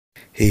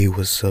Hey,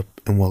 what's up,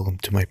 and welcome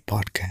to my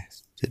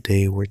podcast.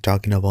 Today we're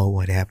talking about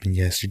what happened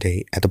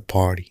yesterday at the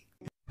party.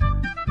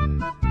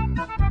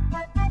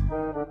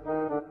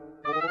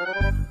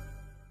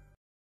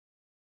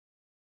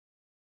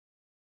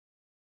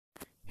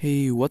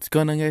 Hey, what's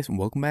going on, guys?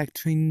 Welcome back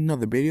to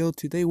another video.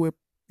 Today we're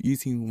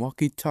using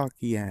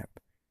Walkie-talkie app.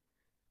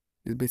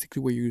 It's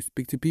basically where you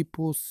speak to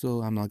people,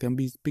 so I'm not gonna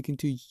be speaking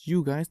to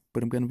you guys,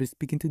 but I'm gonna be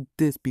speaking to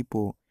these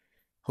people.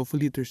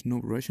 Hopefully there's no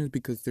Russians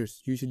because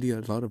there's usually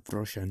a lot of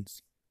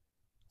Russians.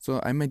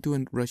 So I might do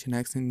a Russian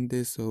accent in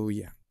this, so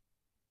yeah.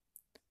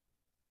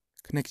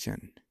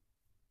 Connection,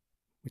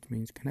 which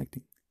means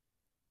connecting.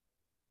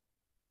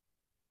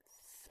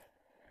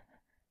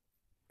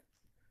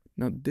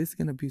 Now this is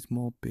gonna be a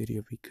small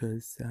video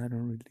because I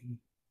don't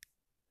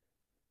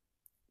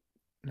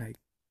really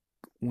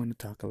want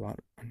to talk a lot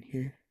on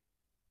here.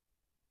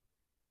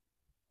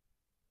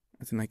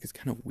 As in, it's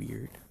kind of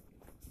weird.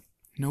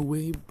 No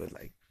way, but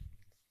I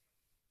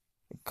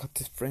got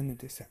this friend in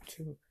this app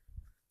too.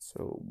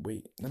 So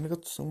wait, let me go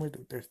to somewhere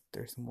that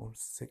there's more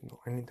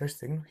signal. I mean, there's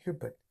signal here,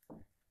 but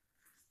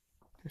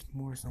there's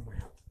more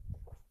somewhere.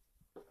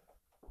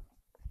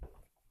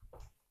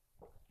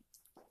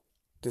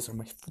 These are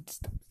my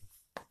footsteps.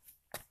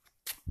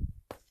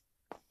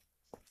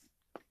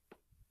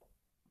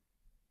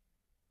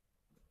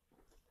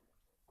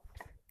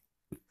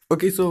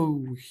 Okay,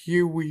 so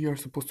here we are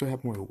supposed to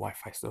have more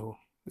Wi-Fi. So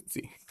let's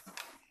see.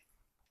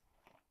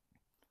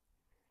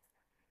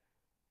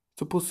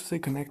 Supposed to say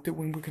connected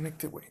when we're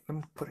connected. Wait, let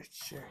me put a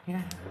share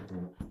here.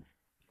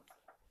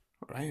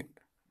 Alright.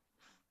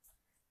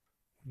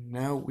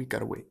 Now we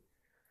gotta wait.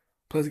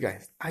 Plus,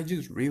 guys, I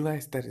just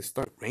realized that it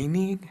started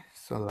raining.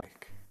 So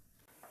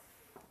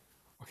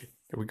okay,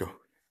 there we go.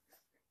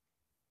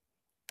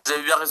 Vous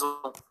avez bien raison.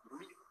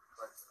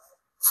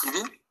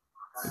 Kevin?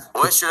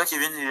 Ouais, je suis là,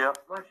 Kevin, il est là.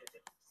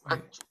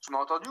 Tu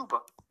m'as entendu ou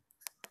pas?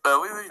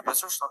 Oui, bien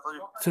sûr, je t'ai entendu.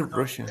 It's a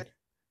Russian.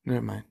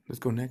 Never mind. Let's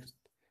go next.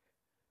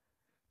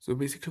 So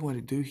basically what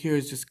I do here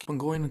is just keep on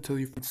going until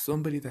you find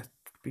somebody that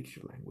speaks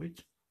your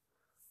language.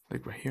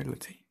 Like right here,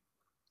 let's see.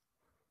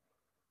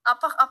 À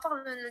part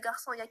le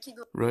garçon, il y a qui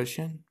d'autre?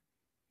 Russian.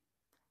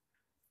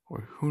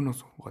 Or who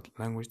knows what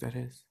language that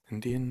is.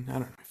 Indian, I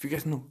don't know. If you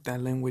guys know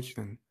that language,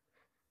 then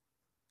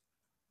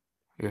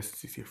I guess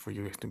it's easier for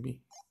you guys to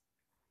be.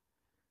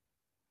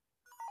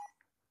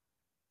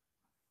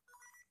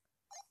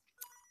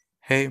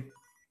 Hey.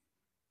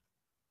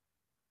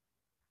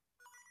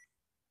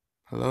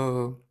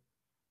 Hello.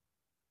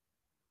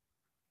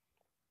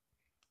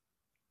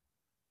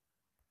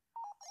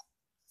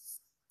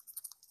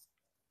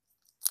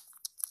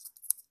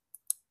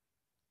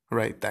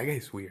 Right, that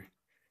guy's weird.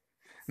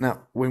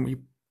 Now, when we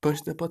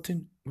push the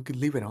button, we could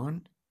leave it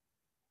on,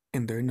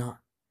 and they're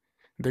not.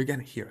 They're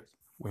gonna hear us.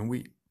 When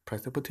we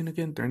press the button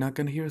again, they're not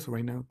gonna hear us.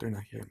 Right now, they're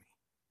not hearing me.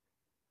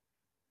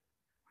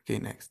 Okay,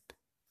 next.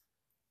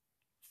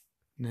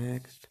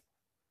 Next.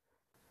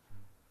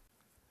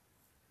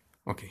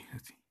 Okay,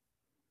 let's see.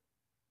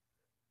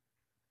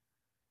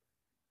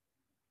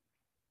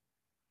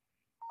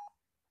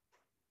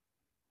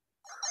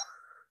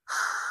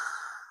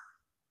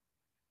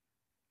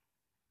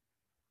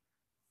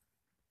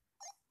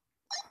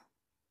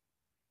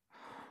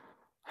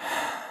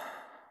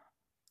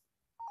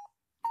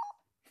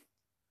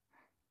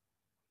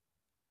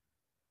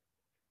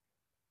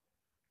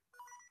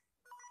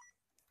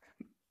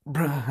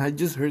 Bruh, I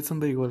just heard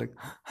somebody go like,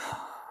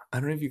 I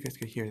don't know if you guys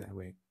could hear that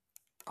way.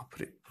 I'll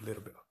put it a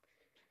little bit up.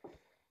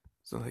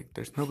 So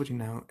there's nobody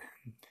now,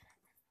 and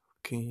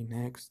okay,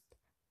 next.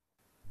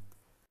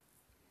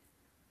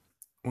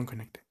 One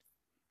connected.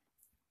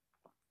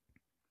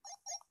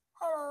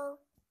 Hello.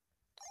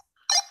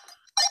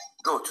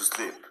 Go to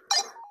sleep.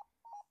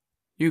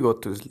 You go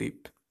to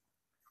sleep.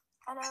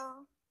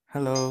 Hello.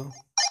 Hello.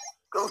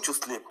 Go to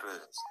sleep.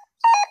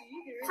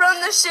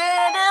 From the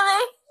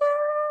chandelier.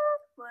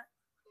 What?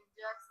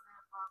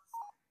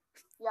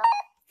 Yeah.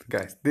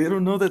 Guys, they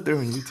don't know that they're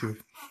on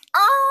YouTube.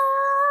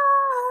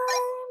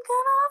 I'm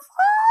gonna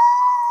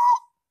fly.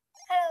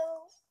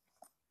 Hello.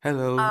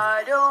 Hello.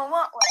 I don't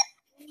want.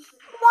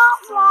 Wah,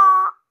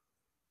 wah.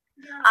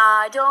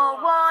 I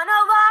don't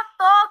wanna work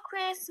for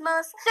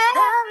Christmas.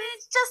 There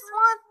is just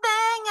one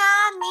thing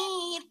I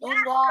need,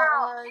 and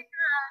I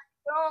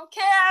don't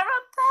care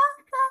about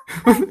the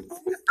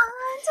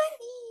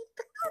underneath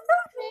the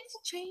Christmas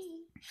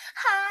tree.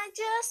 I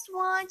just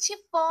want you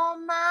for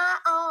my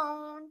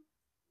own.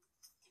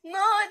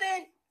 More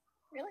than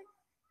really.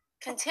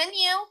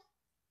 Continue.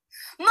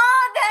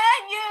 More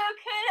than you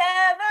could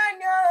ever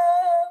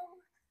know.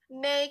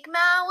 Make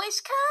my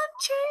wish come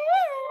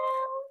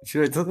true.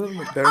 Should I tell them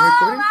that I'm All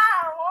recording? I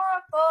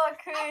want for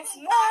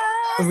Christmas.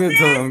 I'm gonna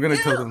tell them. I'm gonna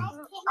tell them.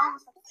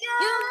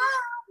 You,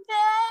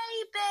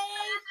 baby.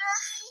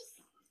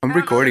 I'm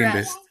recording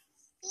this.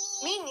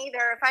 Me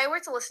neither. If I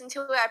were to listen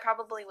to it, I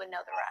probably would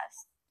know the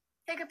rest.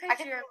 Take a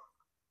picture.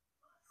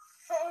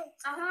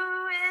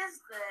 Who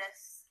is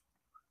this?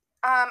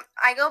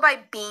 I go by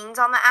Beans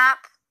on the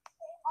app.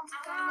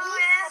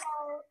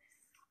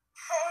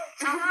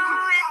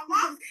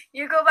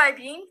 You go by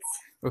Beans?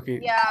 Okay.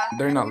 Yeah.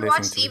 They're not Have you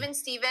watched listening to me.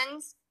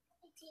 Stevens?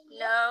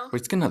 No. We're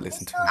just gonna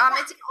listen to me.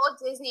 It's an old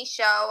Disney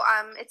show.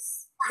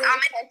 It's there's a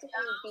character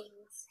named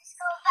Beans.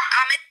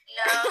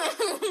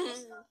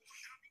 No.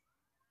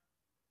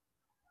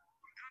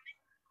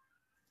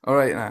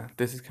 Alright,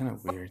 this is kind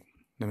of weird.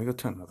 Let me go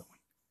to another one.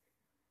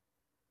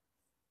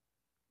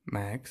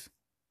 Max.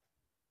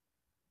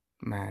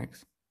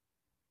 Max.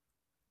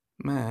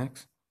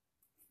 Max.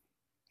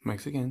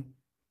 Max again.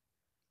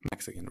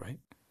 Max again, right?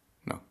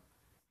 No.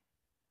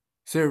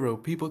 0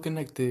 people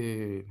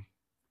connected.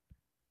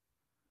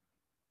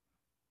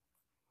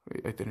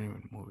 Wait, I didn't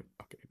even move it.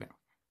 Okay, now.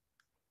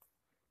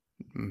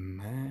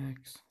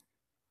 Max.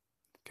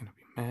 It's gonna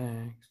be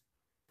Max.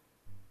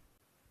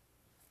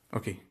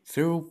 Okay,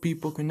 0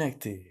 people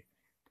connected.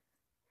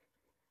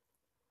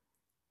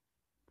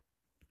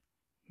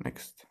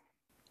 Next.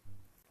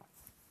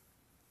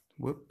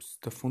 Whoops,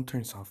 the phone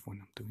turns off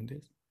when I'm doing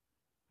this.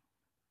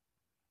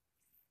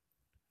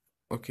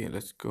 Okay,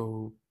 let's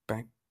go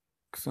back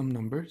some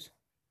numbers.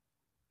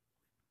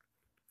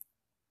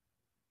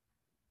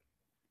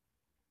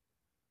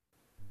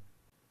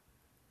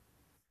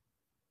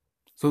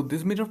 So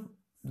this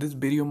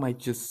video might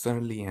just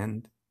suddenly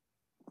end.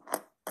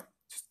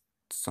 Just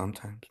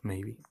sometimes,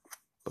 maybe.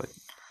 But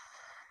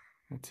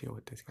let's see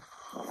what this guy.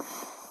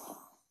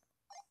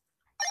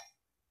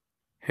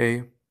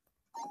 Hey.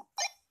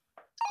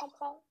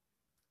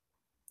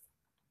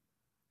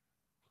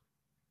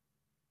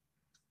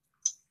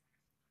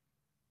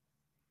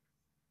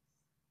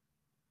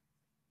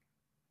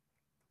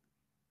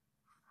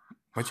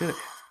 What should I?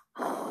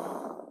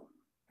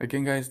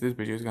 Again, guys, this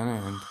video is gonna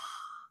end.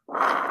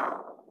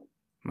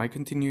 Might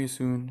continue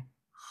soon.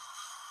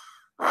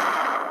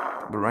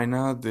 But right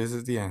now, this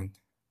is the end.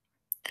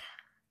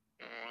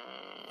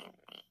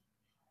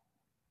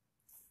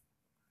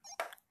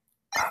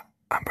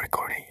 I'm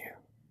recording you.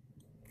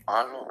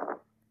 Hello.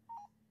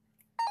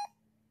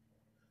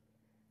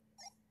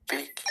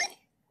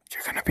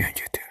 You're gonna be on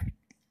YouTube.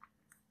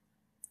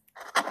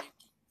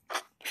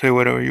 Say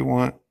whatever you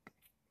want.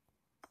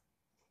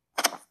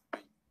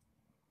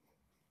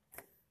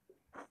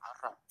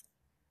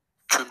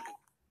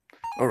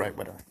 Alright,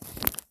 whatever.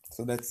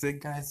 So that's it,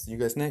 guys. See you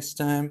guys next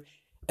time.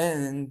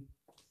 And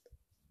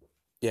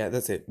yeah,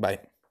 that's it. Bye.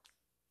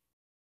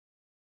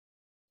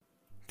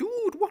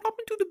 Dude, what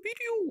happened to the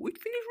video?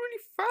 It finished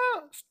really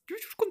fast. You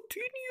should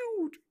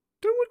continue.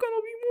 There were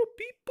gonna be more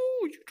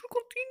people. You should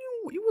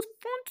continue. It was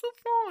fun so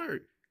far.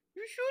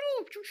 You should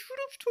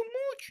have so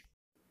much.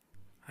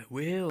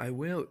 I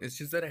will. It's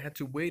just that I had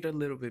to wait a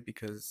little bit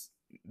because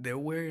there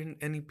weren't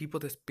any people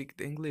that speak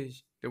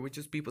English. There were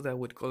just people that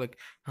would go like,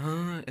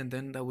 huh, and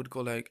then that would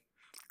go like,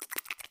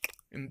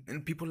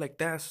 and people like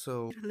that.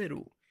 So a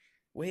little.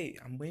 Wait,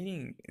 I'm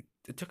waiting.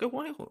 It took a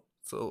while.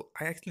 So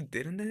I actually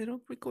did end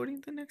up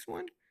recording the next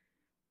one.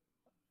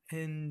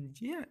 And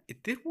yeah,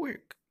 it did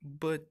work.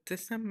 But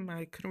this time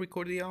I couldn't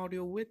record the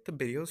audio with the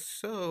video,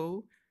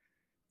 so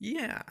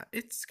yeah,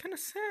 it's kind of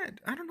sad.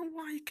 I don't know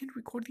why I can't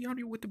record the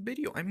audio with the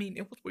video. I mean,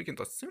 it was working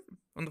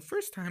on the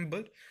first time,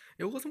 but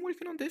it wasn't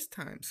working on this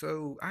time.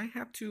 So I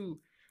have to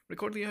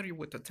record the audio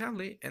with the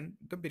tablet and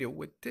the video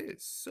with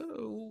this.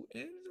 So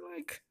it's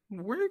like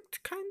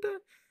worked kinda,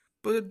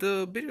 but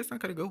the video is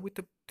not gonna go with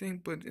the thing.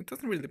 But it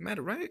doesn't really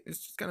matter, right? It's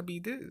just gonna be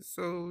this.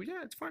 So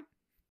yeah, it's fine.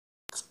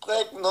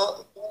 Spreek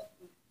no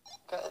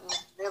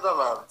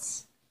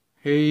Nederlands.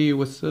 Hey,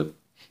 what's up?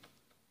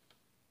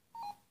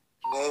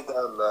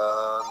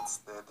 Nederlands.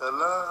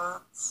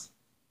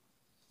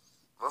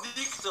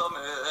 Nique ta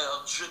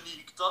mère, je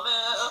nique ta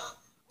mère.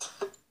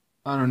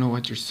 I don't know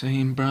what you're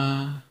saying,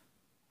 bruh.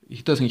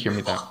 He doesn't hear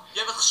me that.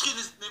 Jij bent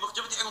geschiedenis. Nee, wacht,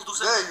 jij bent die Engels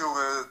docent. Nee,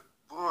 jongen.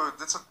 Broer,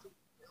 dit zijn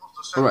Engels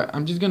docenten. Alright,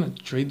 I'm just gonna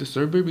trade the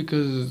server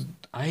because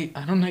I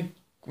don't like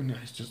when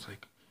it's just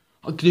like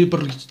what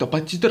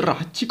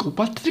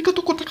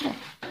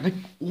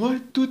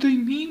do they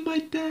mean by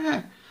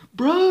that?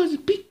 Bro,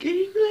 speak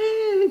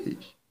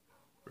English,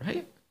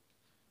 right?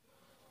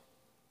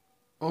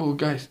 Oh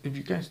guys, if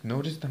you guys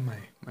noticed that my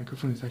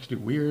microphone is actually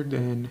weird,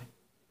 then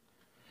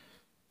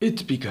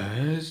it's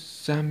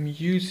because I'm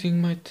using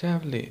my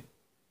tablet.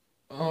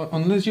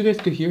 Unless you guys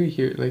could hear it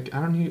here, like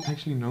I don't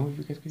actually know if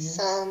you guys could hear it.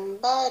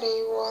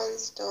 Somebody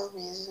once told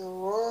me the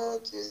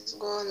world is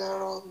gonna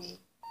roll me.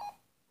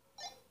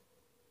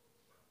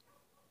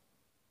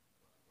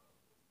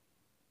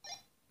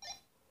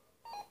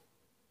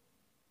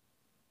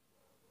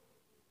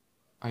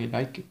 I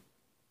like it.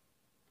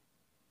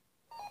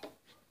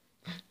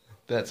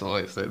 That's all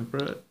I said,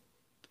 bro.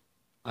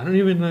 I don't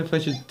even know if I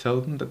should tell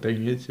them that they're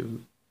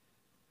YouTube.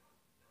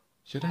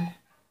 Should I?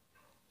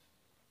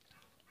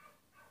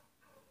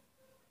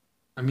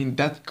 I mean,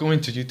 that's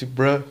going to YouTube,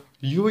 bro.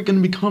 You are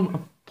gonna become a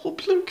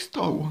popular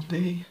star one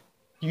day.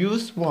 You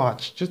just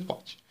watch.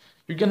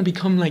 You're gonna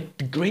become like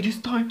the greatest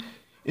star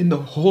in the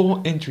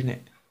whole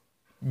internet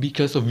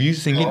because of you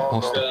singing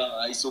also.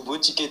 Ils sont beaux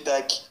tic et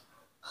tac.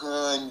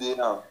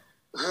 MDR.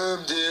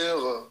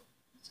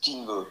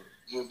 King, le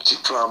petit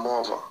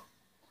flamand, va.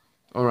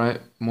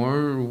 Alright,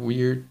 more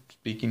weird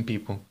speaking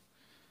people.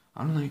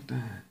 I don't like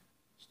that.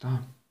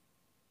 Stop.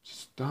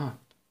 Just stop.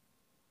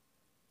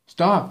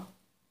 Stop.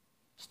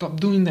 Stop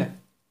doing that.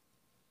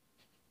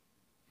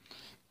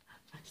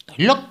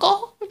 Estoy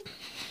loco.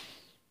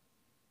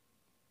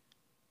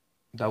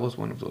 That was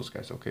one of those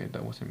guys, okay?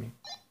 That wasn't me.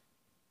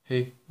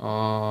 Hey,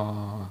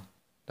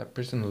 that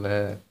person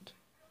left.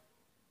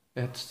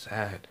 That's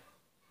sad.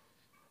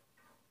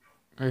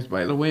 Guys,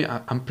 by the way,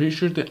 I'm pretty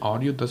sure the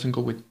audio doesn't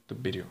go with the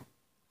video.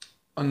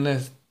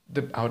 Unless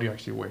the audio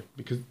actually works.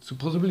 Because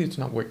supposedly it's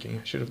not working.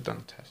 I should have done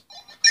a test.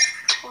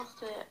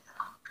 What's it?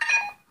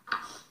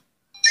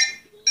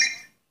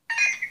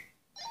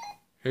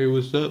 Hey,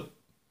 what's up?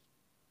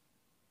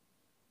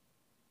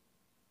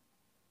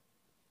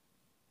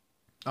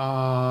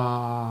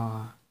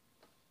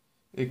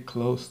 It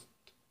closed.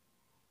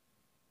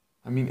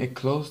 I mean, it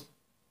closed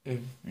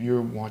if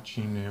you're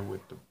watching it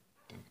with the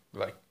thing.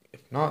 Like, if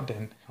not,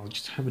 then I'll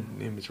just have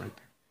an image right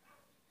there.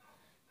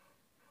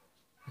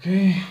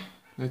 Okay,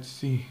 let's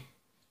see.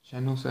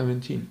 Channel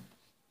 17.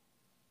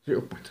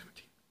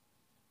 0.17.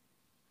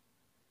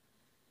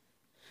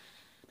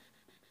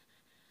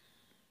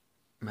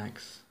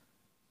 Max.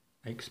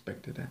 I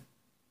expected that.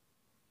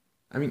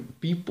 I mean,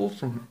 people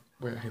from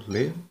where I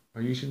live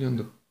are usually on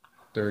the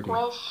 30.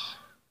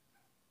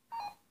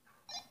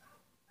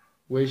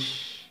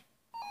 Wish.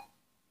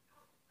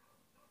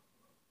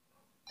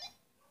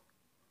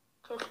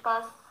 Qu'est-ce qui se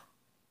passe?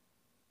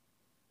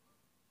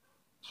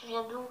 Tu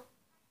viens d'où?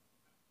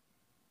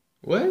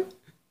 What?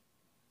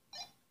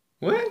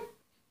 What?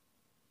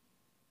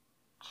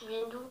 Tu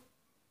viens d'où?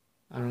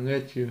 I don't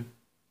get you.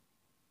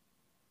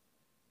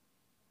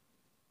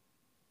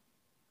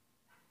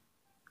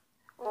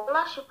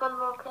 Là, je sais pas de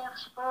mon père,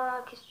 je sais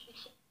pas qu'est-ce que tu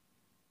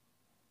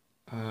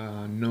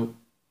fais. Nope.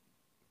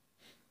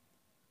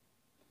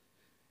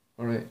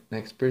 Alright,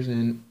 next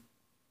person.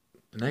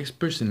 The next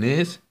person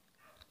is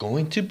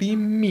going to be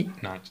me.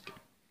 No, I'm just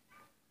kidding.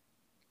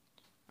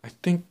 I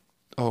think.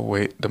 Oh,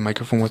 wait, the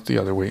microphone was the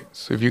other way.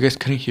 So if you guys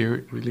couldn't hear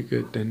it really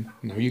good, then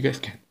now you guys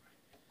can.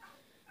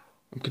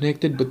 I'm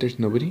connected, but there's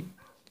nobody.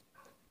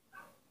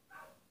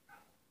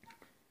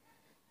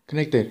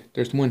 Connected,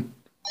 there's one.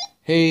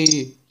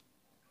 Hey.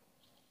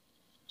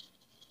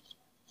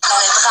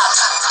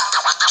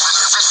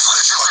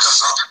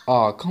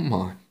 Oh, come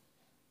on.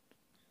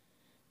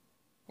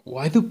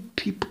 Why do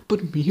people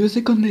put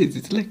music on this?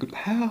 It's like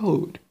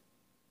loud.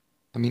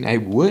 I mean, I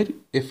would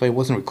if I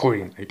wasn't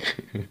recording. Like,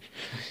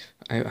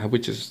 I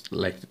would just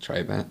like to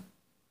try that.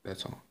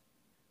 That's all.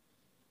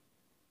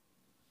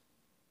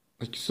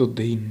 Like, so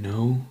they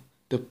know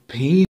the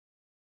pain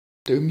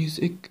their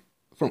music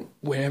from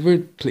wherever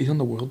place on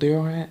the world they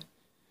are at.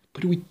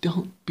 But we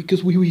don't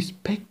because we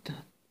respect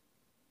them.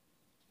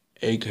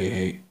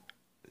 AKA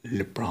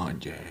LeBron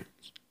James.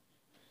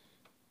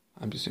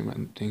 I'm just saying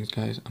random things,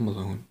 guys. I'm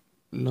alone.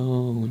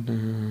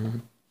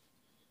 Loner.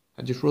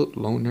 I just wrote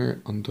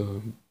loner on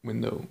the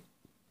window.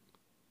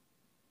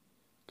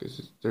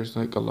 Because there's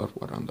like a lot of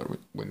water on the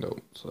window.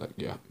 So like,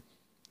 yeah.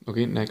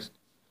 Okay, next.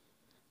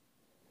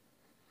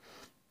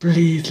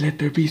 Please let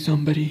there be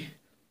somebody.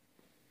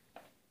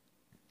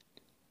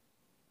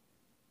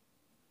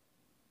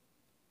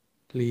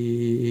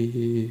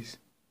 Please.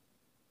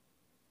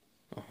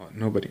 Oh,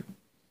 nobody.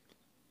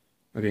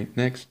 Okay,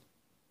 next.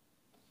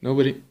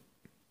 Nobody.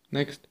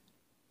 Next.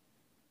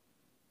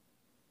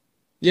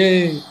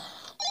 Yay!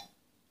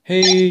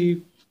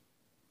 Hey!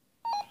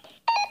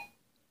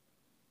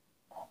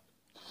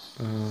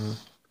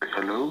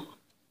 Hello?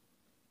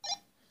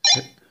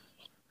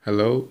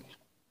 Hello?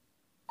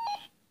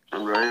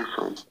 And where are you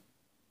from?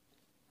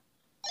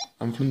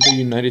 I'm from the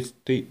United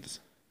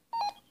States.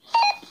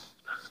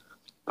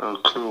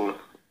 Oh, cool.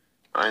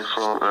 I'm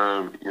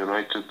from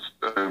United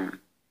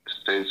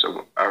States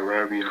of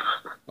Arabia.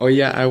 Oh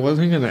yeah, I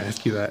wasn't gonna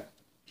ask you that.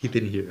 He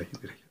didn't hear that. He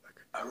didn't hear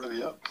that.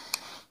 Arabia?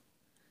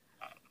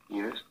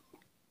 Yes.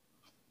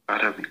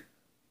 Arabic.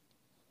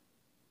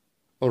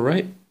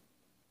 Alright.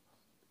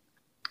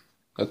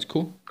 That's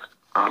cool.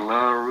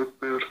 Allah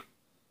Akbar.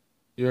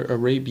 You're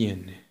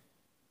Arabian.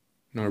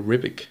 No,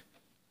 Arabic.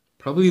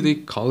 Probably they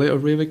call it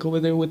Arabic over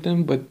there with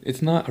them, but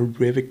it's not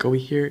Arabic over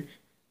here.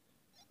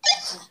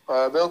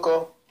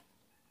 Belko.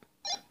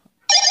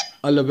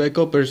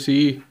 Alabeko per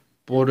si,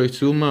 por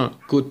suma,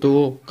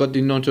 kutu,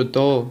 katinocho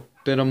to,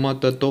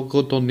 teramata to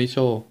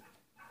kotoniso.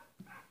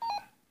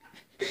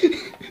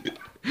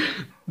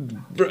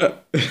 Bruh,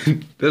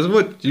 that's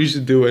what you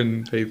should do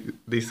when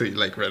they say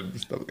like random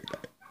stuff like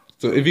that.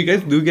 So if you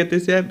guys do get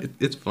this app,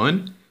 it's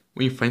fun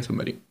when you find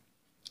somebody.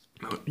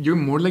 You're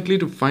more likely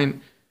to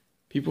find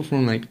people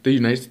from like the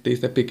United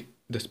States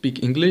that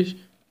speak English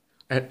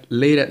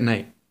late at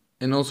night,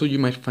 and also you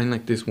might find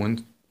like this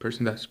one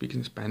person that speaks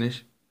in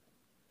Spanish.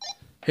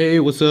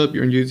 Hey, what's up?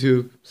 You're on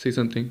YouTube. Say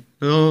something.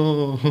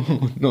 No,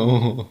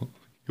 no,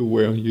 you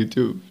were on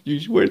YouTube.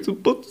 You were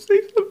supposed to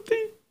say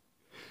something.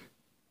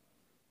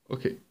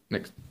 Okay,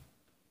 next.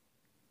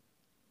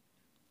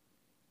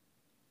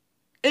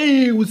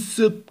 Hey, what's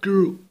up,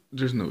 girl?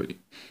 There's nobody.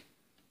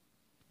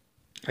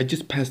 I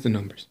just passed the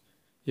numbers.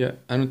 Yeah,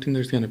 I don't think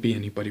there's gonna be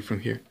anybody from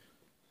here.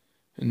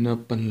 And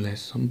up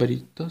unless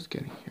somebody does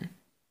get in here.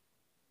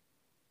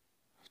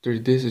 After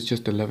this, it's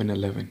just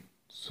 11:11.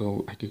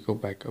 So I could go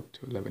back up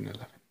to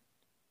 11:11.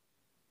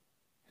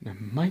 And I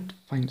might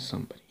find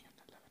somebody in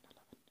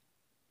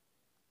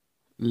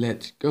 11:11.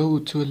 Let's go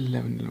to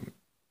 11:11.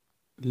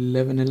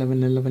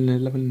 11:11, 11:11,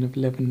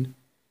 11:11,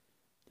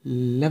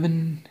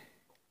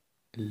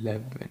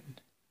 11:11.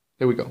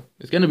 There we go.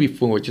 It's gonna be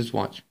full. Just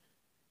watch.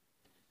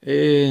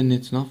 And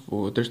it's not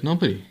full. There's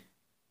nobody.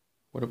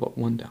 What about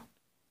one down?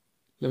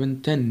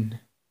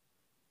 11:10.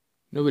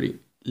 Nobody.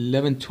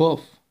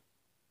 11:12.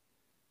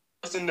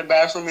 I was in the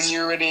bathroom and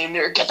you're already in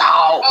there. Get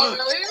out! Oh,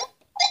 really?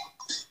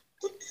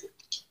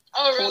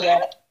 Oh, really?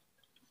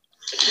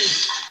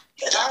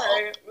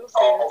 Alright, we'll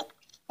see.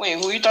 Wait,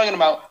 who are you talking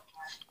about?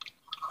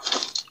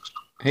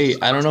 Hey,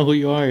 I don't know who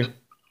you are.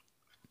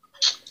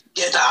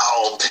 Get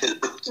out!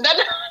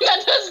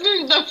 That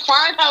doesn't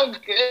define how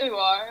good you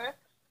are.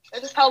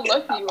 That's just how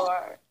lucky you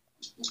are.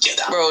 Get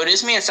out! Bro,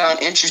 this man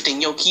sound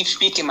interesting. Yo, keep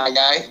speaking, my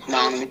guy.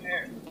 No,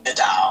 Get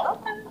out!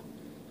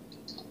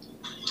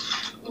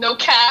 No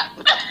cap.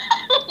 Get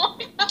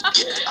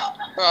out!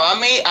 bro,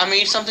 I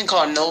made something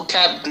called No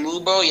Cap Glue,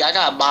 bro. Yeah, I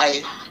gotta buy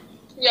it.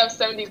 You have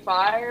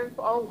 75?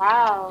 Oh,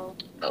 wow.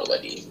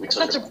 Nobody. That's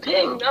such a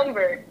big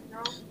number.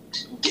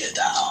 Get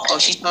out! Oh,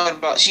 she's talking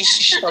about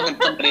she's talking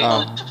to somebody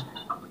else.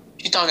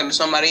 She's talking to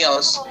somebody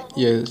else.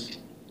 Yes.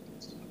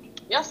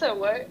 Y'all said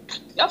what?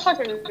 Y'all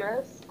talking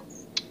mess.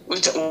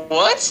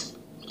 What?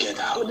 Get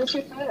out! What did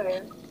you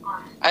say?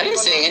 I didn't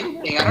say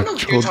anything. I don't know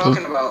what you're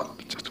talking about.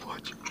 Just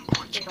watch.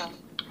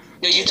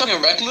 Yo, you talking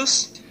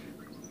reckless?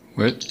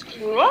 What?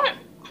 What?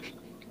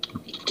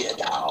 Get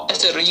out! I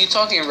said, are you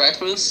talking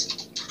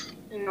reckless?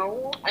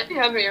 No, I didn't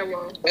have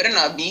ammo. Better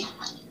not be.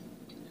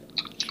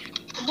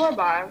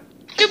 Bye-bye.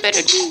 You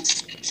better be.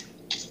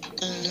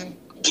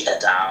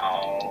 Get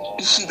out!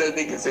 That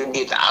nigga said,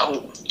 get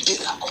out.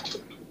 Get out!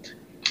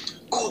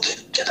 Go then,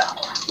 get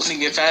out!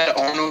 Nigga, if I had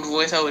an Arnold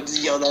voice, I would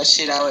just yell that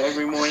shit out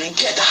every morning.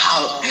 Get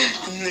out!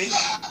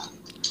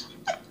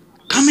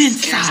 Come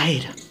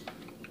inside.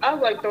 I have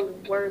like the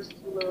worst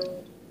loot.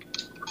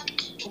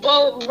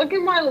 Well, look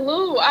at my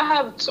loot. I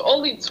have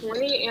only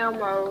 20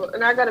 ammo,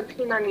 and I got a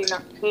P99.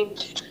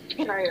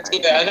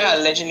 Yeah, I got a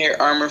legendary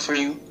armor for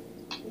you.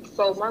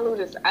 So my loot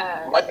is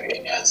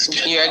ass.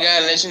 Yeah, I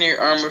got a legendary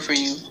armor for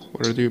you.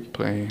 What are you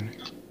playing?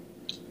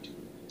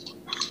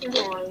 Come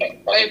on.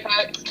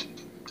 Apex.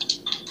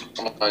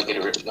 I'm gonna get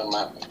rid of the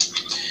map.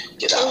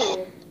 Get out!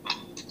 Ooh.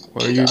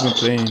 What are you even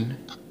playing?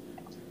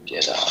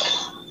 Get out!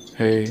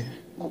 Hey.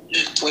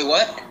 Wait,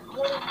 what?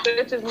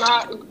 Bitch is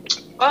not up.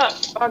 Oh,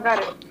 I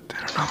got it. They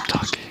don't know I'm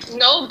talking.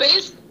 No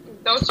base.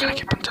 Don't you?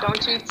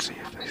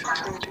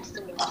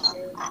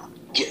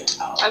 Get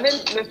out! I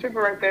think there's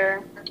people right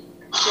there.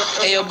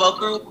 Hey, yo,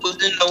 Buckaroo, who's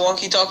in the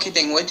walkie-talkie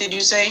thing? What did you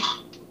say?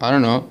 I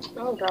don't know.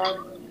 Oh god. I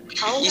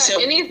don't You got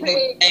said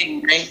anything.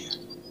 Dang, right?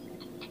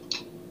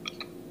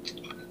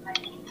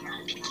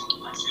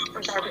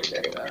 I'm sorry to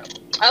say that.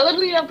 I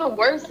literally have the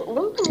worst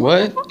loot.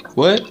 What?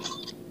 What?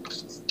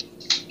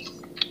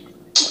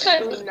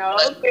 No.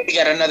 We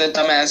got another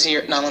dumbass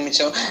here. No, let me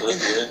chill. No,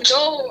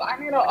 I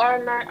need a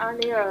R9. I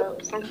need a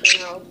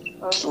something else.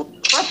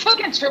 My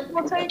fucking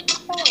triple take.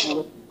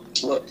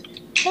 Look.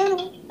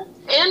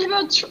 And the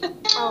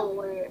oh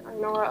wait, I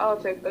know what,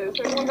 I'll take this.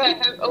 And one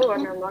that has, oh,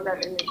 never mind, I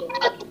got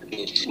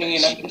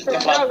anything. So now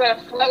I got a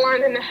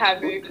flatline and a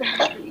havoc.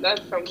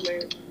 That's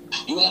something.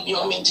 You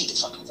want me to take the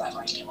fucking flag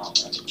right now?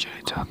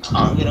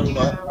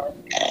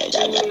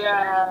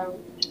 Yeah.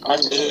 I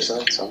did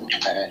so.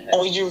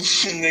 Oh, you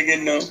nigga,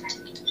 no.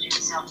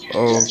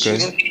 Oh,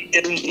 okay.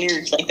 Every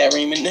ears like that,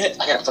 Raymond. I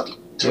gotta fucking.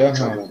 Yeah.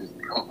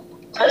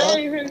 I don't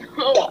even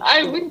know.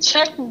 We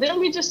checked. Didn't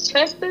we just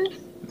check this?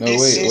 No,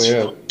 wait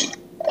up.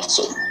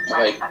 So,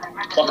 like,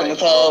 Fucking the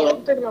call.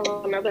 I'm thinking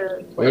of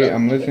another. Wait,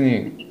 I'm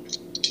listening.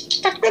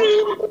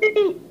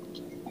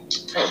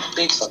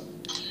 big fuck.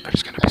 I'm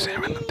just gonna be saying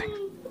random thing.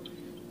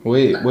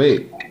 Wait. Where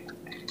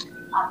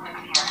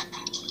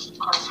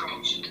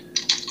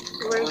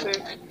is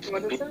it?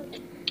 What is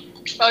it?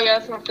 Oh yeah,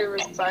 it's my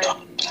favorite site.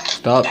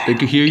 Stop, they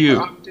can hear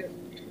you.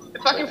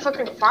 If I can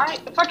fucking find,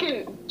 if I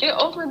can get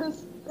over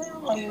this.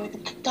 What is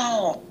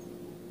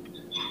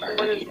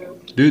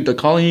this? Dude, they're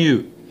calling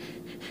you.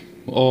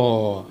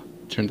 Oh,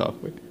 turned off.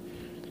 Wait.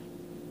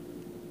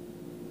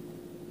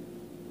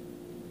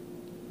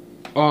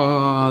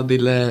 Oh, they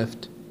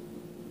left.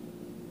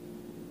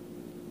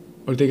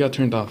 Or they got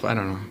turned off. I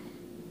don't know.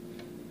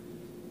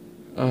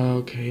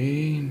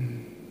 Okay.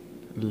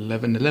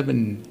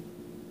 11:11.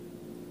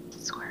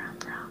 That's where I'm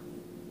from.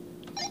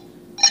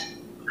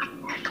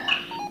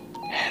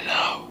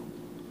 Hello.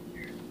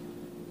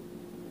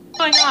 What's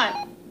going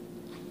on?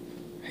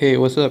 Hey,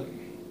 what's up?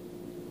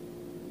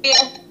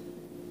 Yeah.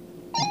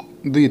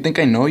 Do you think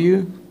I know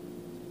you?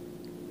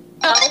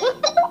 No.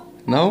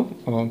 No?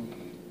 Oh,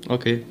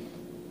 okay.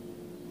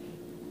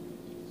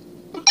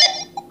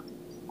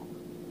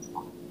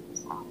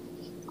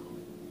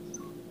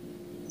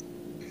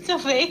 So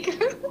fake.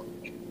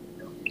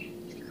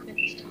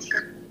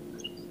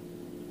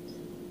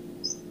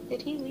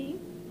 Did he leave?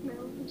 No,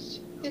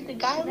 did the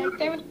guy right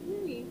there with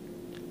me?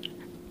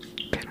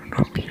 I don't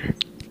know here.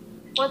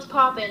 What's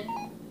poppin'?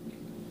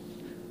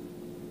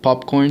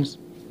 Popcorns.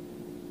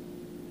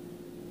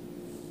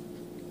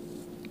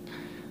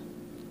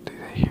 Did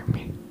they hear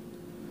me?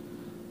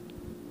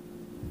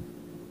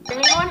 Did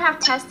anyone have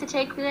tests to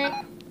take today?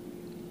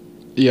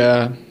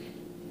 Yeah.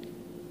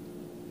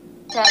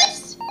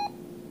 Test.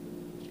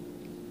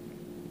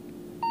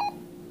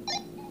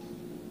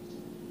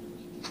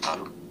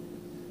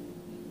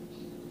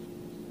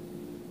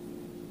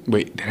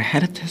 Wait, did I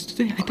have a test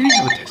today? I didn't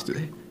have a test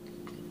today.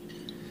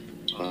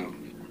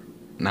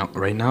 Now,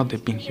 right now,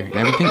 they've been hearing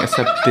everything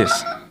except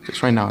this.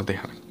 Just right now, they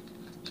have.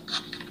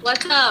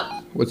 What's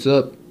up? What's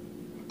up?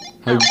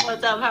 How,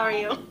 What's up? How are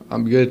you?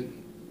 I'm good.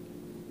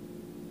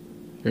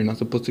 You're not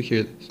supposed to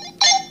hear this.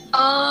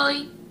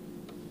 Oi.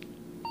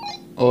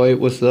 Oi,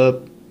 what's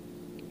up?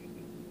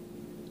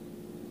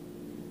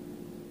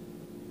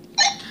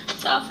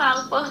 Só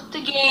falo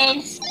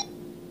português.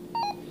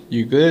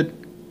 You good?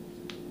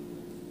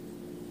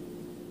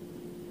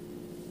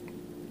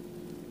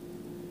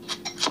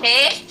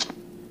 Hey?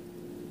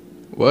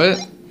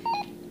 What?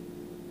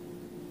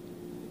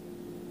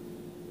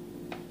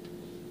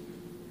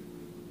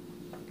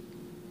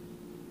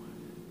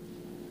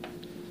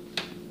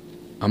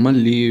 I'ma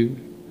leave.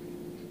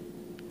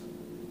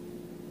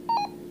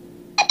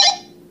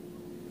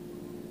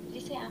 Did you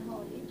say I'm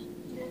gonna leave?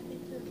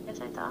 Yes,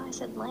 I thought I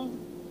said lame.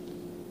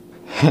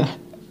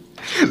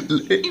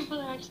 People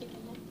are actually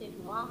connected.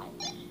 Why?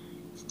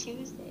 It's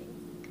Tuesday.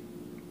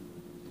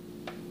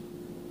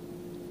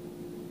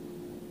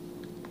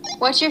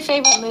 What's your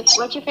favorite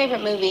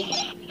movie?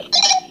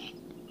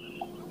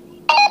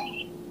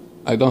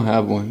 I don't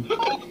have one.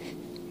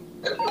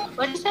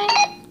 What did you say?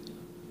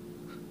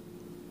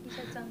 You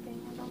said something.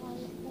 I don't know what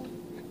you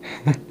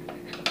said.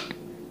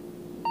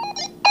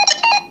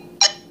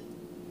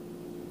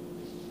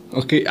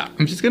 Okay,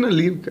 I'm just gonna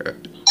leave, girl.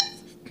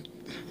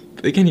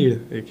 They can hear.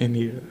 They can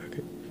hear.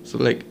 Okay. So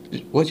like,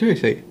 what should I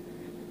say?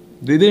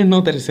 They didn't know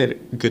that I said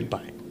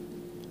goodbye.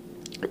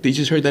 They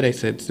just heard that I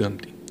said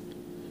something.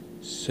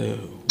 So.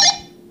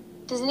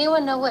 Does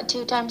anyone know what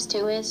 2 times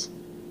 2 is?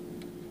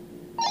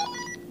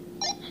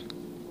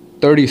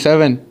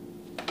 37.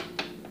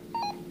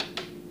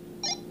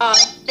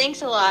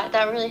 Thanks a lot.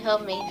 That really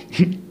helped me.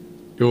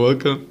 You're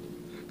welcome.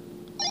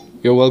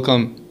 You're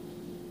welcome.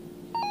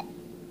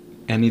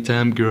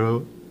 Anytime,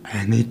 girl.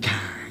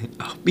 Anytime.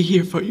 I'll be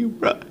here for you,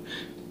 bro.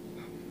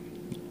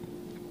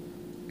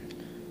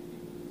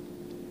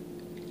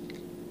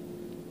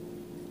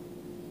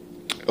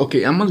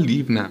 Okay, I'm gonna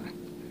leave now.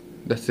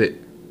 That's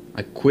it.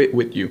 I quit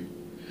with you.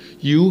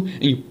 You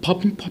and your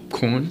popping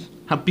popcorn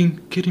have been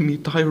getting me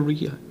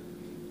diarrhea.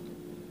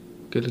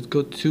 Okay, let's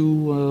go to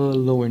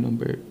lower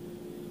number.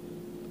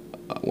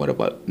 What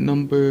about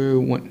number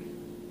 1?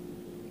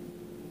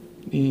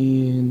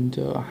 And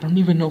I don't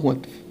even know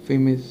what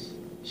famous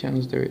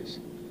channels there is.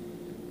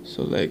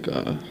 So like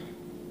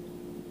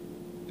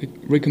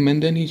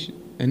recommend any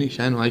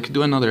channel. I could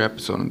do another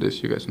episode on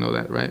this. You guys know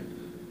that, right?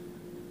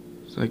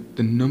 It's like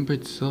the number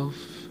itself.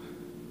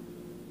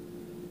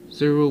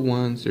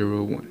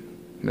 0101.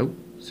 Nope.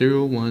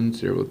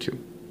 0102.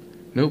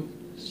 Nope.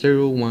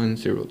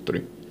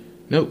 0103.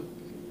 Nope.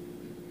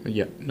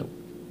 Yeah, nope.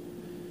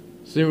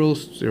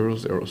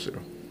 0000.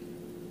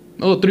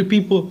 Oh, 3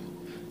 people.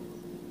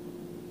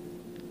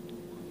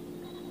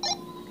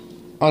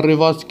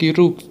 Arrivaski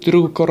ruk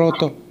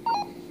korota.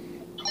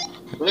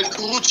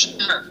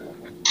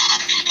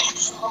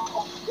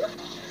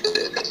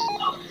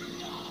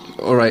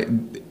 Alright,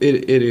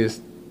 it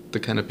is the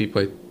kind of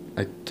people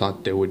I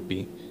thought there would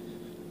be.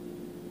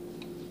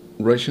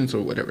 Russians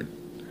or whatever.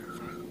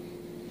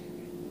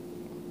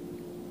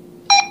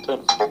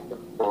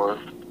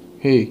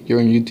 Hey, you're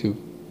on YouTube.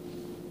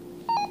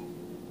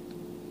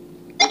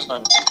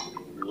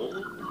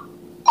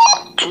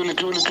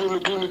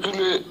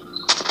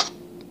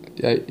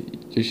 Yeah,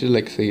 you should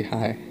like say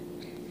hi.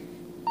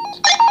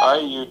 Hi,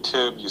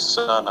 YouTube, you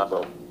son of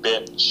a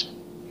bitch.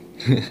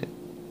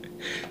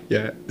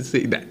 Yeah,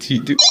 say that to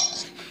YouTube.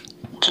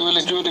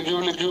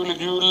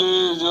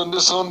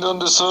 ¿Dónde son?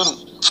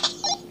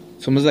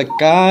 Somos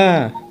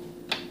acá.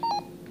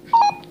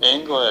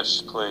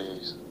 English,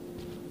 please.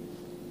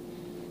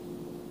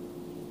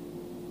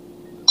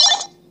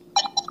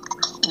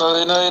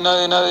 Nadie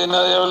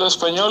habla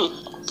español.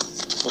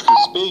 If you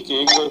speak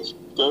English,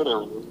 go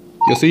to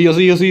Yo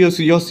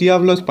sí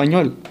hablo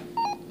español.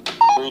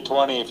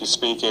 320 if you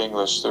speak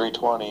English.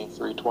 320.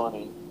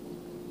 320.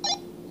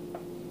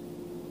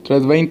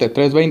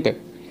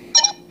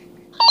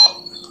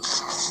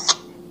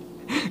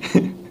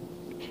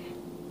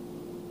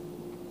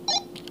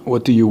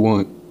 What do you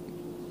want?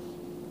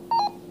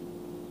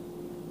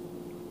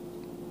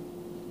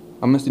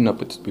 I'm messing up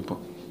with these people.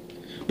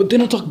 But they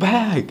don't talk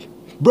back.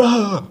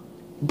 Bruh,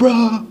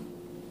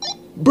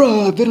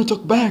 they don't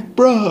talk back,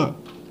 bruh.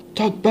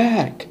 Talk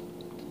back.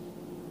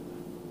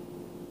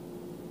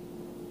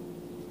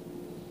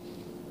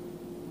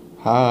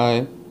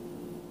 Hi.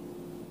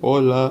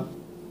 Hola.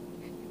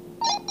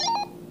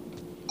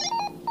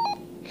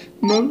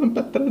 No hablan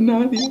para atrás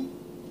nadie.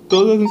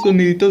 Todos hacen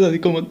soniditos así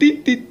como ti,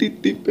 ti, ti,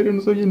 ti, pero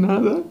no se oye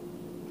nada.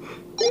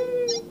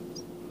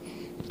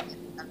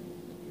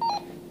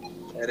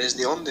 ¿Eres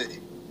de dónde?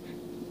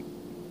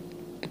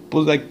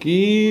 Pues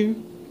aquí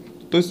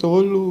estoy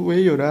solo, voy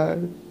a llorar.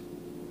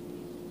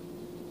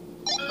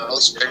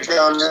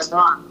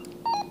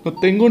 No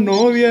tengo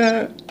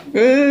novia.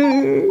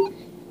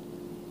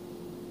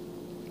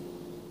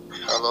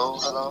 Hello,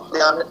 hello.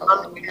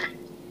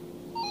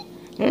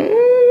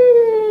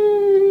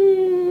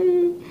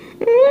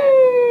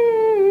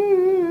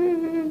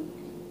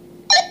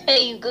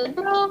 Hey, you good,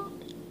 bro?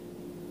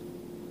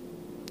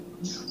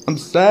 I'm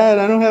sad.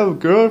 I don't have a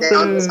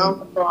girlfriend.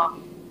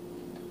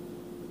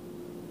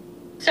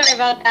 Sorry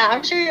about that.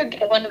 I'm sure you'll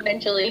get one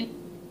eventually.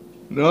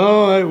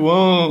 No, I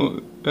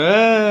won't.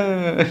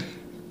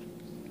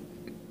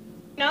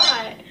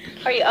 Not.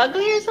 Are you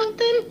ugly or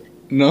something?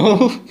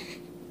 No.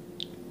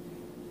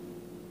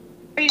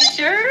 Are you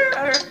sure?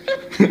 Or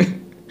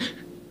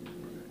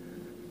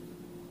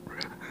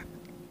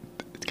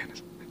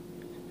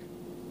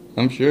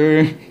I'm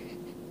sure.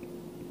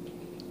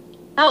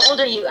 how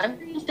old are you? I'm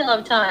sure you still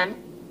have time.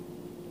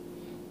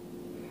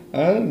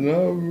 I don't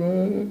know,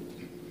 bro.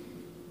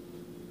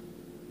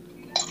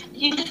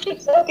 You just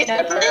keep talking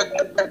at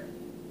her.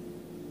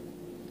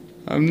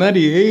 I'm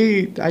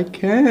 98. I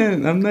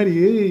can't. I'm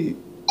 98.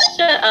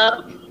 Shut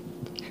up.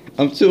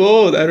 I'm too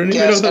old. I don't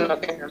even know.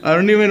 I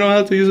don't even know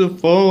how to use a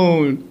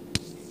phone.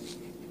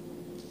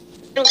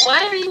 Then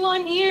why are you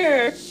on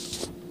here?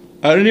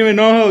 I don't even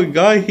know how it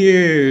got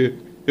here.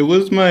 It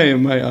was my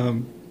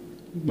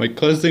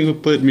cousin who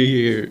put me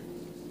here.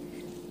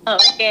 Oh,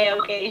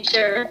 okay,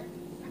 sure.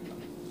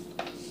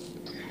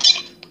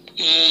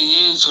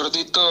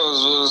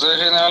 Sorditos,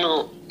 dejen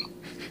algo.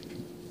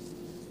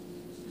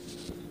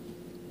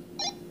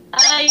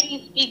 I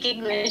speak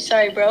English.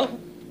 Sorry, bro.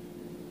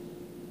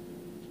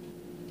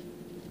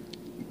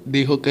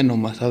 Dijo que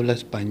nomás habla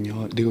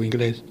español. Digo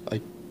inglés.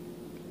 Ay.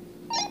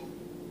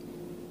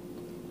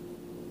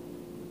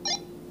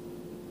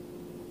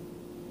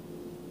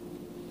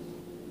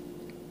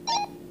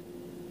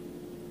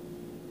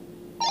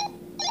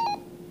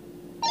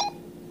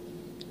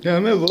 Ya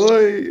me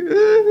voy.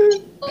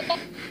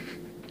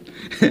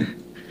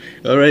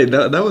 All right,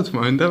 that was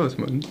fun. That was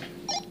fun.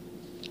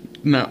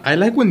 Now, I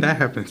like when that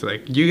happens.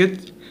 Like, you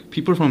get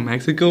people from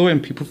Mexico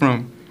and people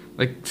from,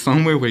 like,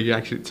 somewhere where you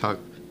actually talk.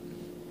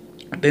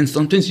 And then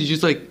sometimes you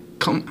just, like,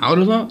 come out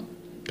a lot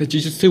that you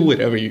just say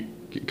whatever you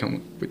come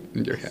up with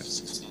in your head.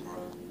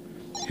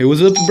 Hey,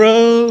 what's up,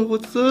 bro?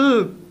 What's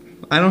up?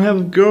 I don't have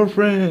a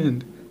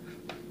girlfriend.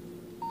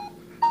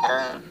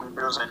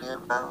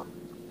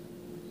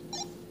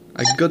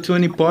 I can go to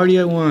any party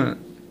I want.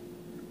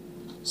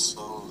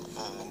 So,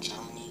 in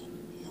Germany,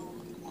 you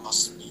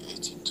must be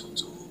 18 to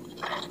do a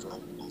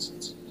driving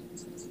license.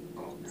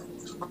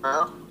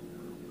 Well?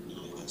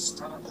 Yes,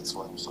 that's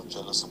why I'm so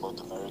jealous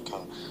about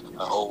America.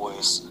 I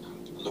always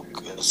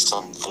look at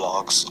some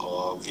vlogs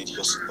or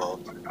videos about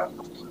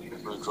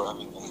people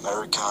driving in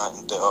America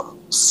and they are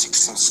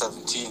 16,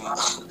 17.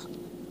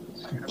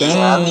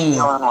 Yeah, I'll be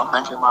going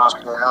 100 miles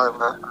per hour,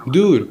 bro.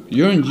 Dude,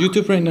 you're on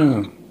YouTube right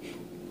now.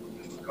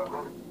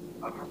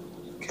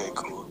 Okay,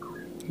 cool.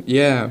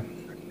 Yeah.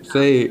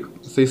 Say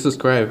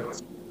subscribe.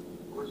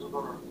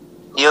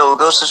 Yo,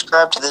 go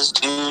subscribe to this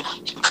dude.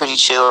 He's pretty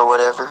chill or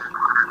whatever.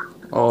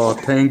 Oh,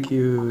 thank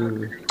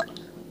you.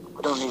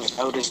 I don't even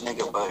know this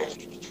nigga, but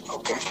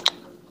okay.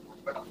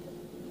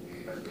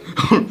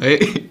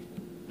 Alright.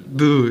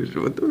 Dude,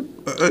 what the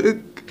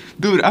fuck?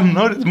 Dude, I've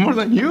noticed more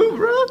than you,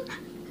 bro.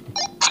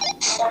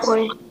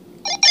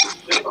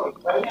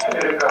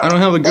 I don't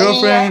have a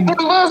girlfriend.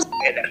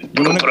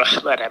 You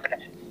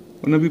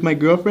wanna be my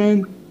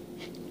girlfriend?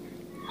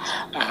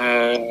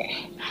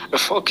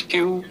 Fuck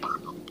you.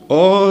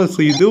 Oh,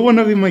 so you do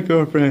wanna be my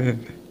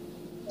girlfriend?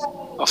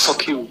 Oh,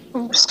 fuck you.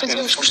 Is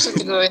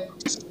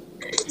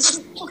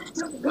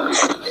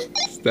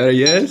that a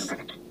yes?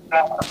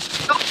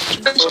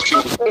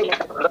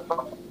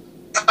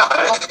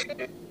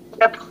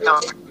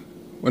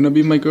 Wanna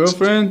be my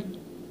girlfriend?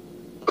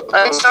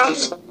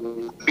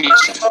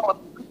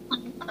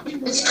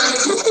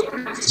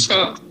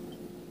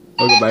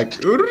 I'll go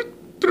back.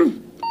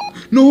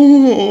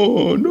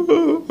 No.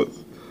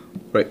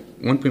 Right,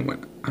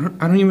 1.1.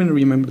 I don't even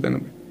remember the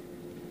number.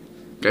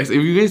 Guys,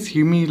 if you guys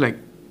hear me like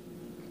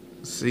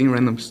saying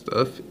random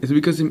stuff, it's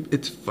because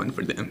it's fun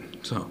for them.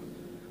 So I'm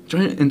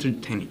trying to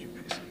entertain you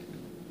guys.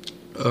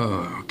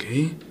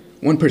 Okay.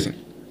 One person.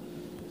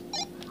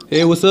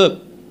 Hey, what's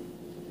up?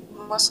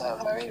 What's up?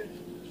 How are you?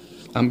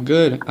 I'm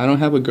good. I don't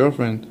have a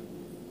girlfriend.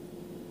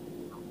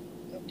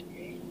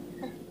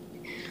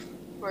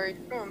 Where are you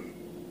from?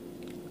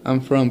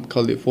 I'm from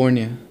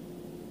California.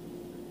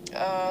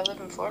 I live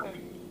in Florida.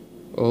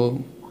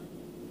 Oh,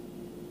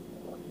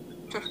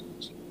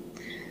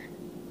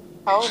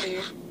 How old are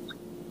you?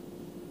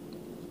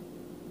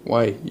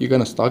 why? You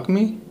gonna stalk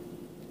me?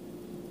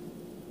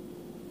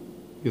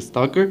 You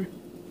stalker?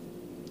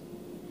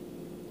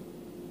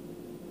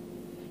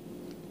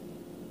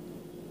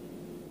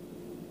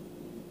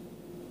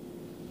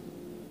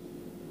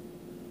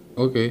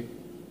 Okay.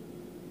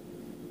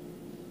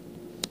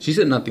 She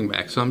said nothing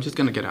back, so I'm just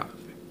gonna get out of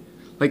it.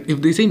 Like,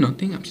 if they say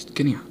nothing, I'm just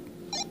getting out.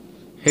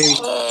 Hey.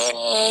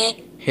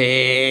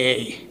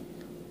 Hey.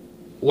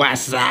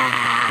 What's up?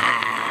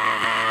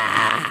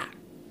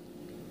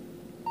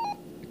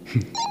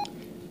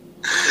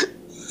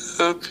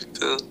 Ah,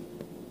 putain.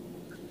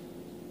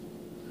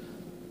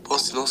 Bon,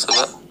 sinon ça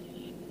va.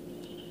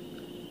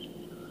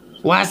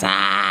 What's up?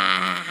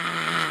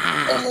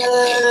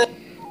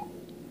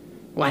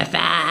 What's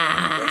up?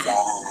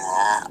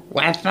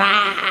 What's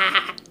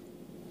up?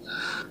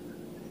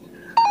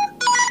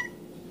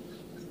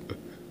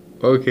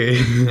 Okay,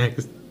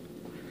 next.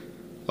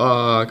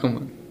 Come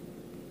on.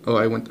 Oh,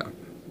 I went down.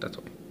 That's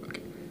why.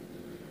 Okay.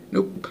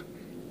 Nope.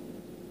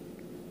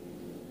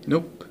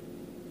 Nope.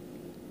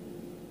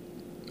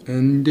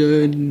 And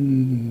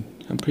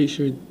I'm pretty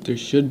sure there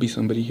should be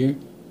somebody here.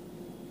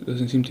 There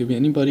doesn't seem to be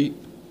anybody.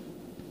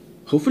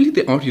 Hopefully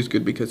the audio is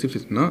good, because if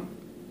it's not,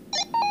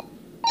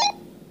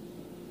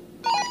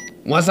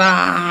 what's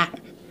up?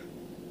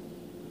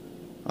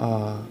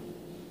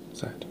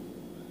 Sad.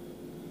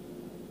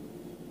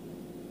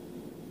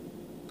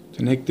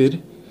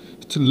 Connected.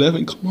 It's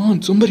 11. Come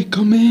on, somebody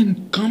come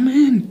in. Come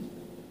in.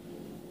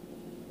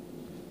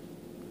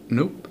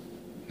 Nope.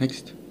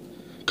 Next.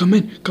 Come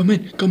in. Come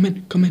in. Come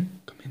in. Come in.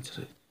 Come in.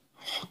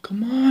 Oh,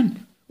 come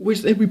on.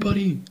 Where's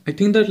everybody? I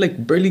think they're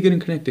like barely getting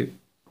connected.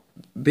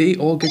 They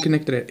all get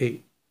connected at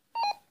 8.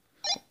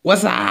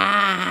 What's up?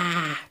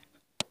 I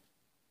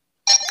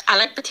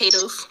like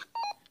potatoes.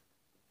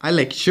 I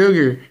like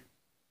sugar.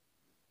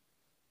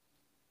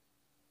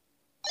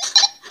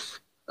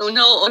 Oh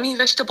no, only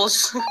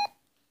vegetables.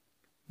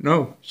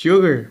 No,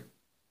 sugar.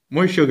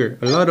 More sugar.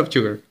 A lot of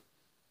sugar.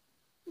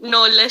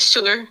 No, less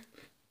sugar.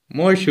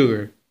 More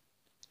sugar.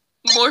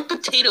 More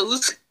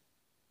potatoes.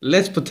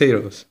 Less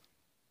potatoes.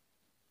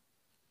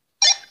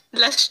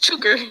 Less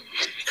sugar.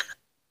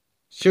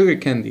 Sugar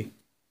candy.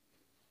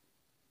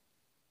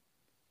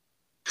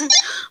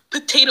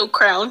 Potato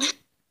crown.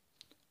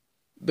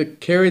 The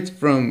carrots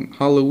from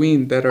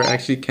Halloween that are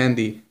actually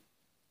candy.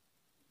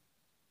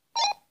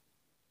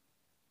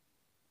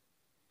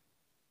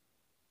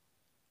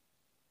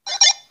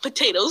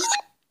 Potatoes.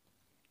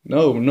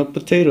 No, no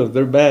potatoes.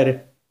 They're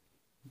bad.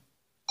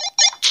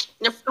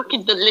 They're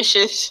fucking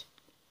delicious.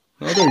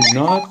 No, they're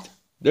not.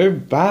 They're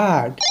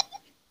bad.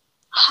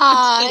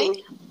 Hi.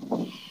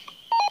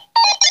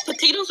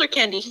 Potatoes are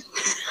candy.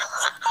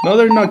 No,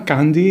 they're not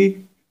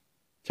candy.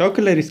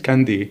 Chocolate is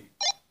candy.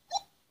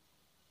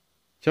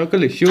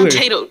 Chocolate, sugar.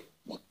 Potato.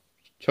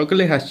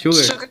 Chocolate has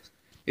sugar. Sugar.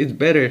 It's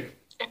better.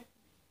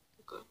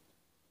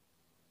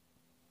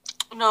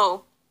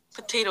 No.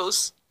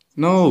 Potatoes.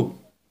 No.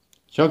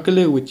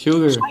 Chocolate with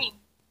sugar. Fine.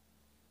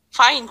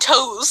 Fine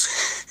toes.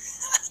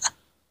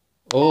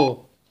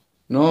 Oh.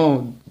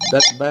 No,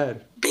 that's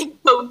bad. Big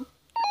toe.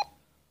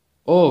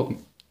 Oh,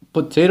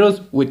 potatoes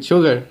with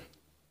sugar.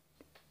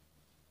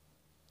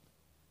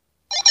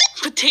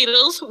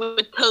 Potatoes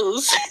with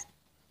toes.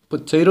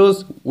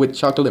 Potatoes with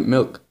chocolate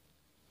milk.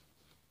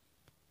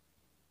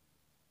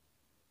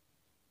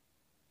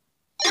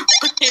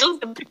 Potatoes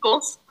and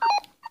pickles.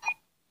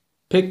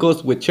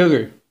 Pickles with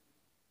sugar.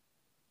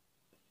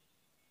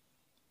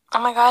 Oh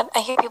my god, I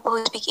hear people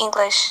who speak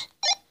English.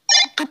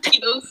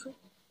 Potatoes.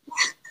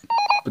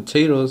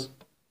 Potatoes.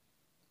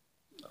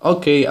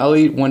 Okay, I'll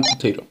eat one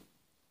potato.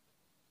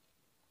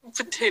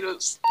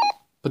 Potatoes.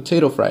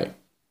 Potato fry.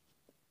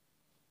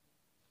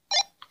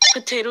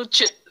 Potato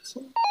chips.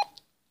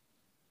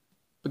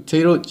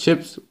 Potato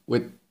chips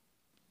with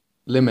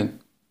lemon.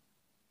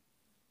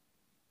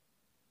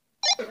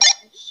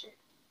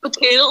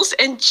 Potatoes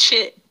and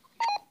shit.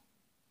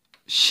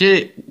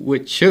 Shit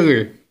with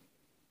sugar.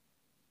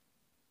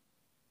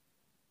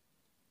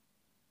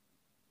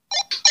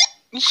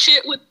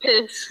 Shit with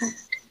piss.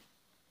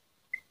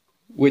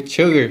 With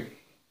sugar.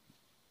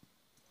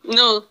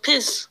 No,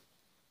 piss.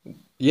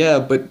 Yeah,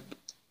 but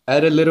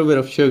add a little bit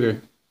of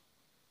sugar.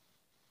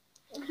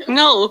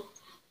 No.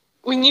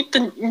 We need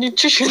the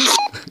nutrition.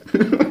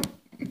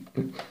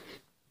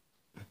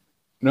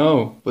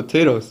 No,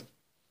 potatoes.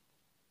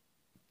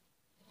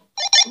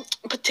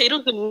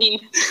 Potatoes in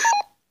need.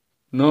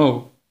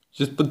 No,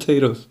 just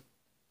potatoes.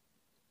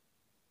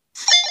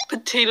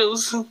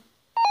 Potatoes.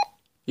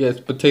 Yes,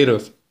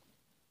 potatoes.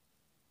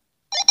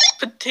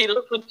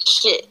 Potatoes with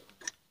shit.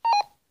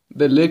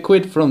 The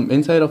liquid from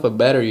inside of a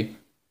battery.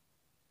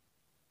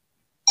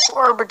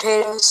 Or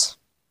potatoes.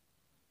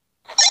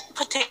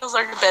 Potatoes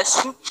are the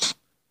best.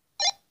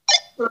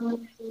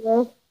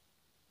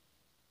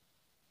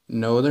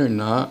 No, they're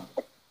not.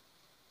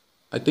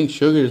 I think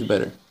sugar is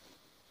better.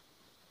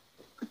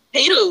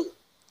 Potato.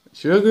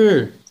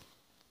 Sugar.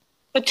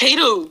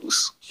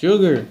 Potatoes.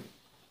 Sugar.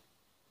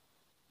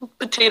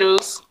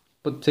 Potatoes.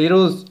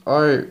 Potatoes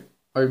are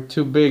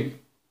too big.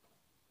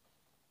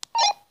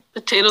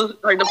 Potatoes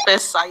are the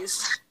best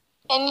size.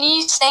 Can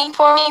you sing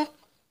for me?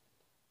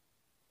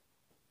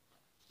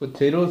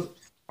 Potatoes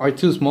are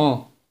too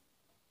small.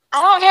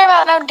 I don't care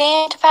about no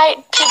damn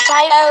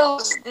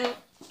potatoes.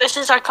 This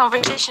is our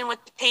conversation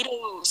with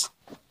potatoes.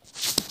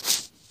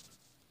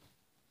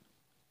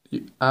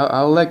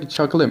 I like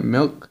chocolate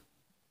milk.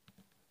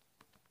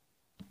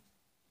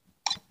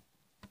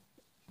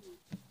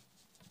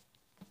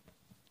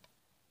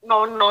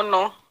 No, no,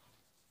 no.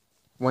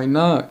 Why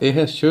not? It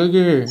has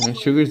sugar, and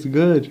sugar's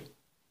good.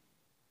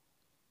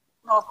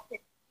 No.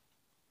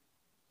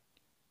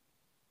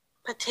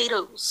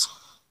 Potatoes.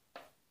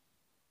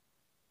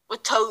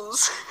 With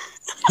toes.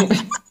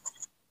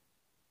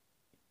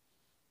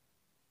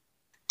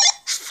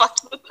 Fuck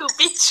you too,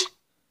 bitch.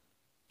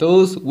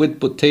 Those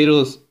with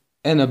potatoes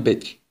and a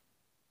bitch.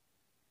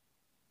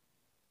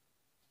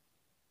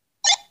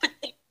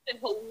 Potatoes and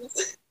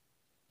hoes.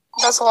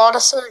 That's a lot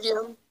of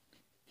sodium.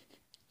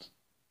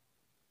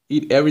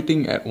 Eat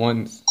everything at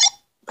once.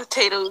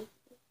 Potatoes.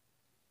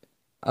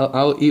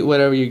 I'll eat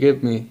whatever you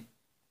give me.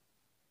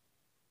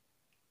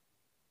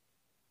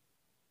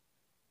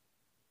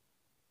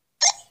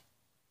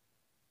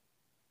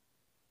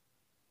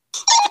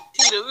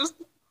 Potatoes.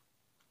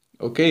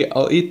 Okay,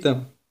 I'll eat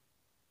them.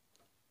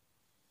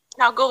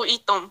 Now go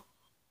eat them.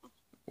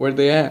 Where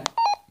they at?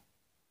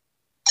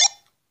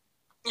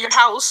 Your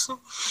house.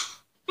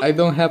 I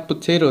don't have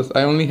potatoes.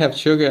 I only have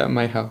sugar at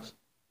my house.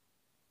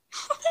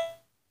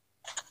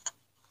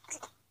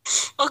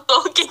 Well,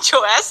 go get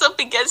your ass up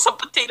and get some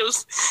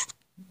potatoes.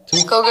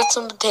 Go get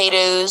some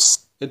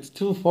potatoes. It's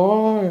too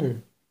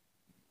far.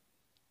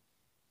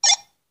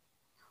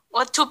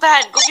 Well, too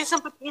bad. Go get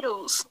some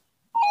potatoes.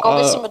 Go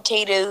get some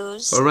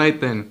potatoes. Alright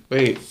then.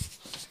 Wait.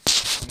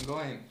 I'm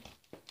going.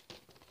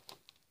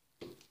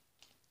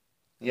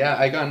 Yeah,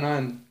 I got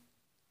none.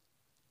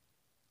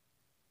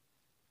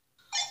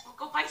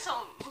 Go buy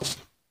some.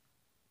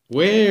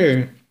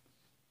 Where?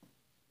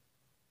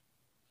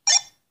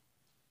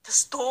 The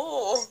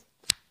store.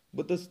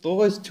 But the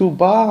store is too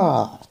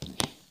far.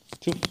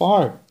 Too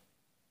far.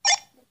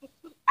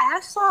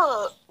 Ass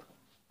up.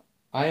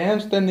 I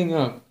am standing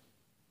up.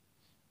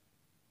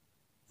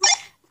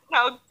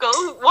 Now go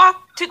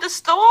walk to the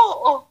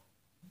store.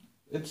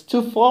 It's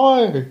too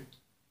far.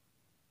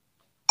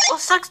 Well,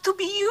 sucks to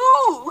be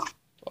you.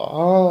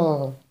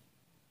 Oh.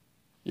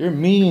 You're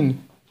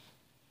mean.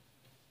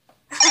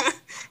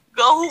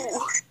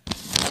 Go.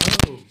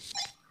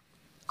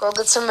 Go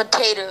get some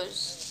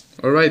potatoes.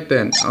 Alright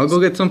then. I'll go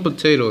get some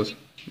potatoes.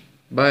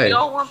 Bye. You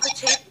don't want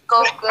potatoes.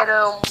 Go get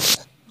them.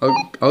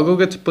 I'll go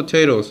get some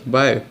potatoes.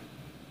 Bye.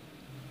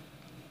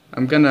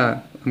 I'm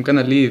gonna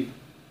leave.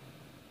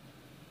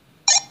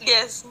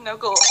 Yes, now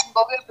go.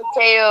 Go get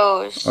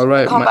potatoes. All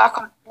right, Come back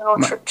on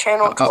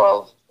channel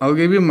 12. I'll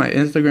give you my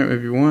Instagram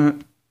if you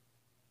want.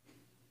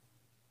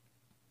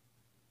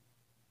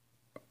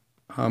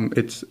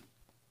 It's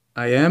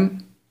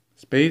IM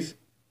space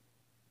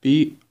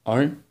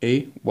BRAYHAN.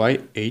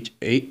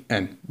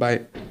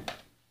 Bye.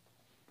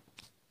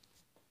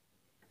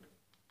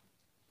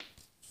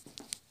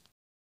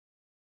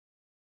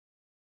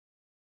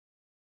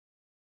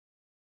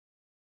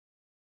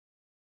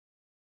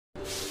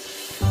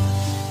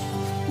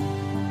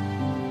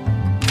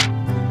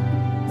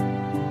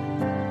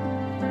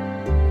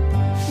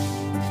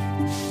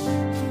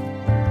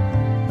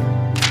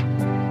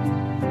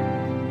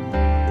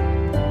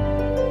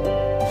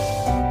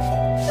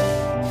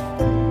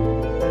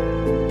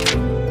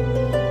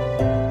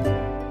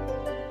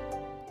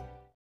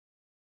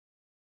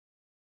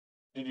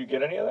 Did you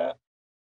get any of that?